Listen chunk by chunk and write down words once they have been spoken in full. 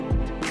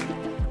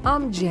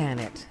I'm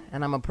Janet,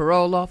 and I'm a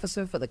parole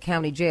officer for the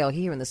county jail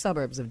here in the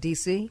suburbs of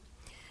D.C.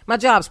 My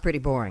job's pretty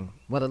boring.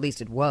 Well, at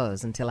least it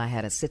was until I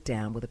had a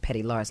sit-down with a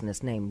petty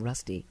larcenist named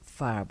Rusty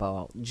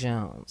Fireball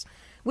Jones,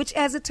 which,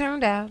 as it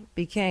turned out,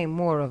 became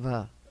more of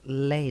a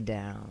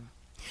lay-down.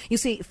 You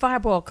see,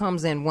 Fireball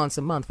comes in once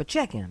a month for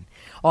check-in.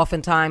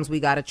 Oftentimes, we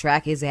gotta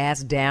track his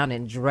ass down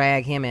and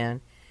drag him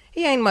in.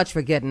 He ain't much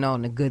for getting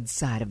on the good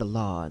side of the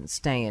law and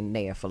staying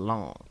there for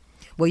long.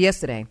 Well,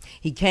 yesterday,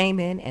 he came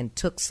in and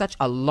took such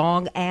a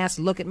long-ass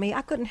look at me,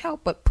 I couldn't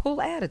help but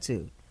pull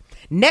attitude.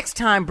 "Next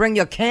time, bring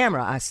your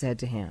camera," I said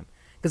to him.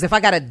 "Because if I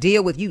got to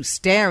deal with you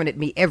staring at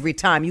me every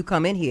time you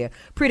come in here,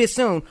 pretty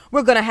soon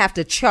we're going to have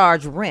to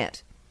charge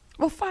rent."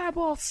 Well,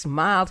 Fireball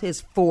smiled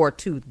his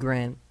four-tooth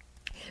grin.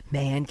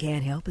 Man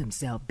can't help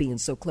himself being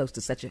so close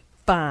to such a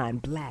fine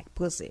black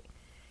pussy.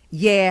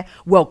 "Yeah,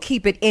 well,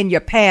 keep it in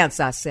your pants,"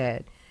 I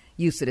said,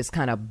 used to this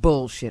kind of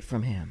bullshit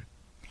from him.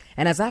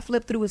 And as I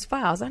flipped through his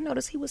files, I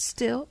noticed he was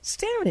still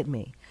staring at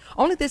me.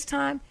 Only this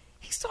time,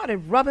 he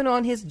started rubbing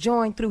on his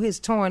joint through his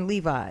torn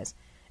Levi's.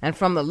 And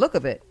from the look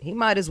of it, he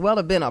might as well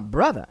have been a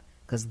brother,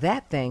 'cause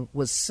that thing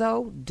was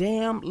so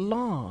damn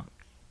long.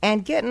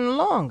 And getting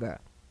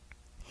longer.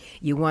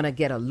 "You want to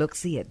get a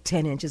look-see at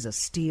 10 inches of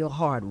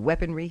steel-hard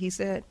weaponry," he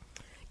said.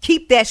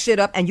 "Keep that shit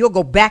up and you'll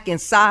go back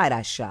inside,"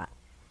 I shot.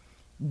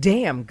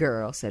 "Damn,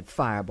 girl," said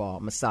Fireball,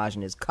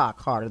 massaging his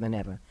cock harder than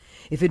ever.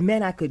 "If it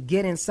meant I could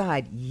get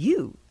inside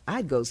you,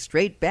 I'd go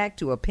straight back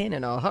to a pin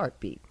in a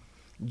heartbeat.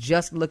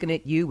 Just looking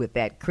at you with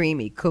that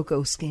creamy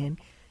cocoa skin,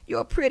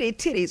 your pretty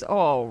titties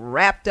all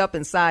wrapped up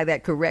inside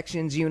that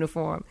corrections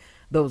uniform,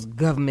 those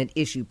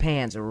government-issue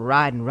pants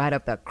riding right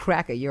up the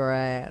crack of your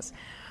ass.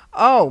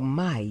 Oh,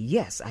 my,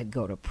 yes, I'd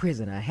go to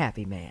prison a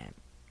happy man."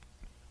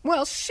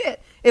 Well,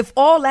 shit, if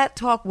all that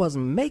talk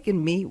wasn't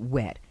making me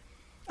wet.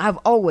 I've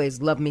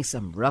always loved me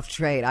some rough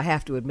trade, I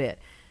have to admit.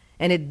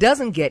 And it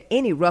doesn't get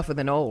any rougher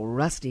than old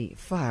Rusty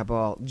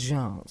Fireball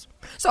Jones.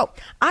 So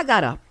I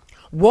got up,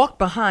 walked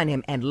behind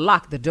him, and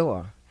locked the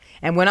door.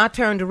 And when I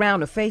turned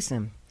around to face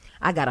him,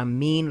 I got a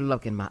mean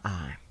look in my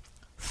eye.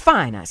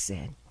 "Fine," I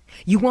said.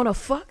 "You want to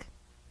fuck?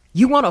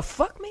 You want to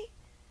fuck me?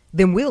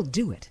 Then we'll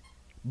do it.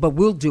 But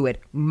we'll do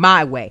it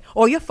my way,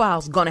 or your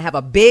file's going to have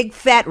a big,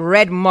 fat,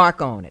 red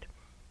mark on it."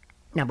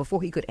 Now,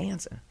 before he could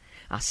answer,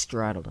 I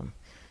straddled him,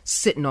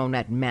 sitting on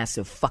that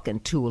massive fucking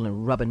tool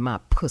and rubbing my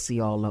pussy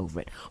all over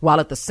it, while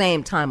at the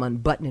same time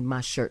unbuttoning my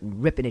shirt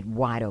and ripping it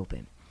wide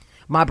open.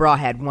 My bra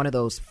had one of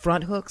those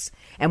front hooks,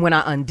 and when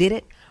I undid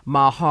it,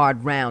 my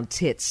hard round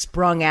tits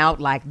sprung out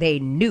like they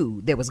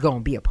knew there was going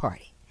to be a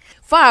party.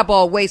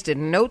 Fireball wasted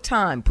no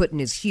time putting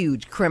his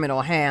huge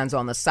criminal hands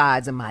on the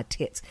sides of my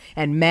tits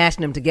and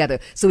mashing them together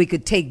so he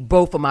could take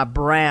both of my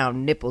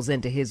brown nipples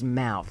into his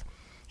mouth.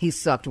 He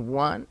sucked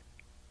one,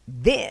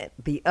 then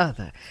the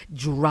other,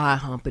 dry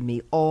humping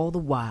me all the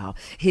while,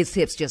 his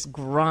hips just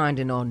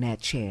grinding on that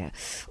chair.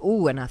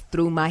 Ooh, and I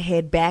threw my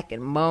head back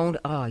and moaned,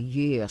 "Oh,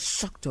 yeah,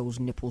 suck those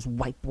nipples,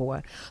 white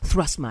boy."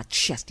 Thrust my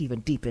chest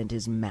even deeper into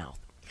his mouth.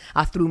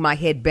 I threw my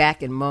head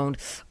back and moaned,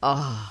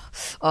 oh,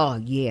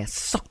 yeah,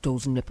 suck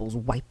those nipples,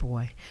 white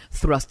boy."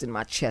 Thrusting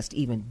my chest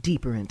even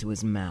deeper into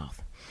his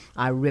mouth.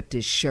 I ripped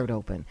his shirt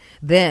open,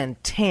 then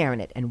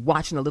tearing it and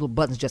watching the little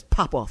buttons just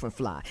pop off and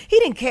fly. He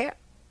didn't care.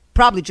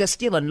 Probably just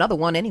steal another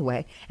one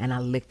anyway. And I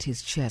licked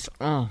his chest,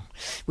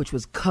 which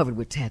was covered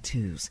with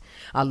tattoos.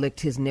 I licked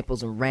his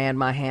nipples and ran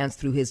my hands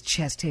through his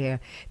chest hair,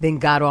 then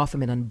got off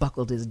him and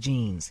unbuckled his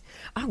jeans.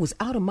 I was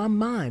out of my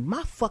mind,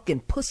 my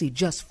fucking pussy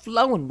just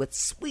flowing with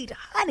sweet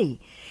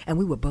honey. And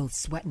we were both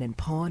sweating and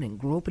pawing and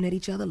groping at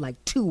each other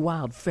like two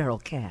wild feral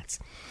cats.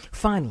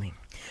 Finally,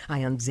 I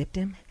unzipped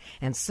him,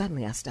 and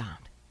suddenly I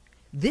stopped.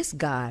 This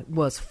guy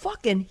was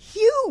fucking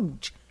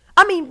huge.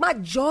 I mean, my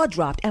jaw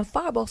dropped, and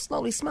Fireball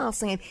slowly smiled,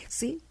 saying,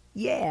 "See,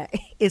 yeah,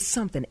 it's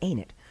something,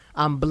 ain't it?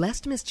 I'm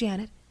blessed, Miss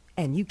Janet,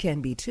 and you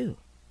can be too."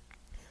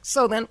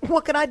 So then,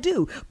 what could I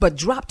do but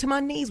drop to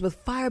my knees with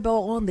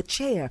Fireball on the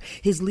chair,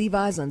 his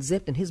Levi's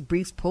unzipped and his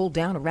briefs pulled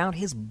down around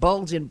his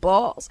bulging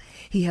balls?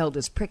 He held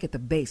his prick at the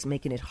base,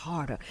 making it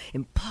harder,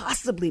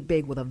 impossibly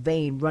big, with a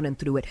vein running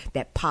through it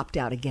that popped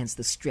out against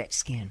the stretched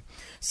skin.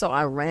 So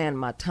I ran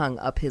my tongue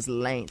up his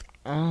length.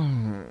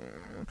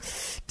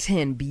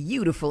 10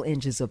 beautiful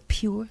inches of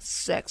pure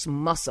sex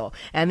muscle,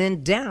 and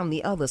then down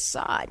the other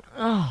side.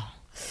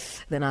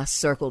 Then I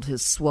circled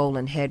his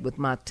swollen head with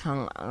my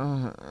tongue,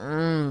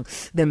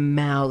 then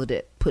mouthed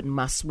it, putting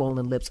my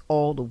swollen lips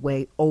all the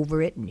way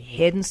over it and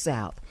heading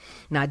south.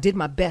 Now I did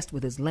my best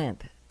with his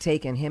length,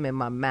 taking him in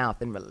my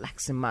mouth and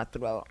relaxing my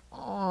throat,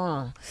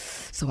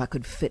 so I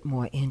could fit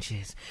more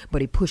inches. But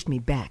he pushed me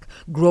back,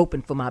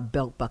 groping for my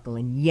belt buckle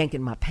and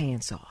yanking my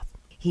pants off.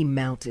 He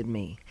mounted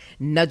me,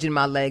 nudging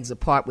my legs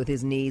apart with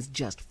his knees,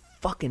 just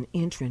fucking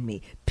entering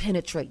me,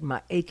 penetrating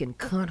my aching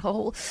cunt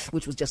hole,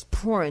 which was just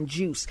pouring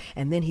juice,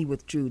 and then he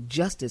withdrew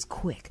just as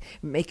quick,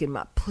 making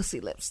my pussy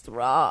lips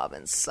throb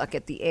and suck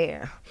at the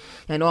air.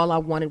 And all I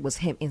wanted was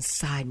him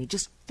inside me,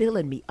 just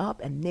filling me up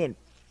and then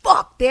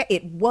fuck, there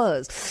it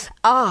was.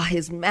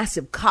 His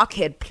massive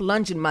cockhead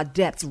plunging my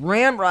depths,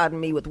 ramrodding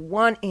me with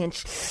 1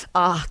 inch,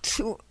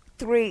 2,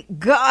 3.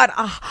 God,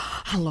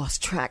 I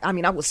lost track. I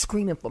mean, I was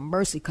screaming for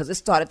mercy because it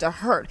started to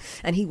hurt.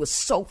 And he was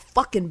so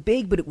fucking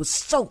big, but it was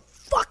so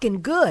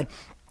fucking good.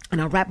 And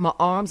I wrapped my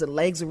arms and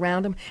legs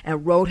around him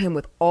and rode him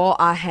with all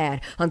I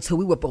had until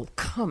we were both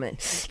coming.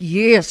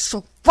 Yeah,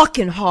 so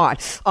fucking hard.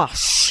 Oh,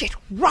 shit.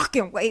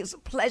 Rocking waves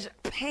of pleasure,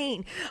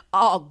 pain.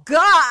 Oh,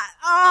 God.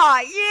 Oh,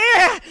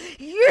 yeah.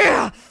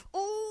 Yeah.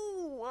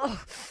 Ooh.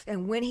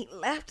 And when he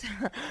left,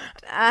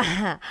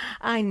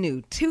 I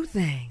knew 2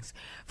 things.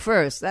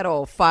 First, that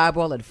old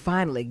fireball had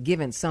finally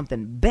given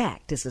something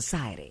back to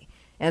society.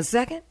 And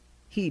second,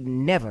 he'd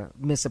never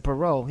miss a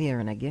parole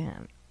hearing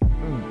again.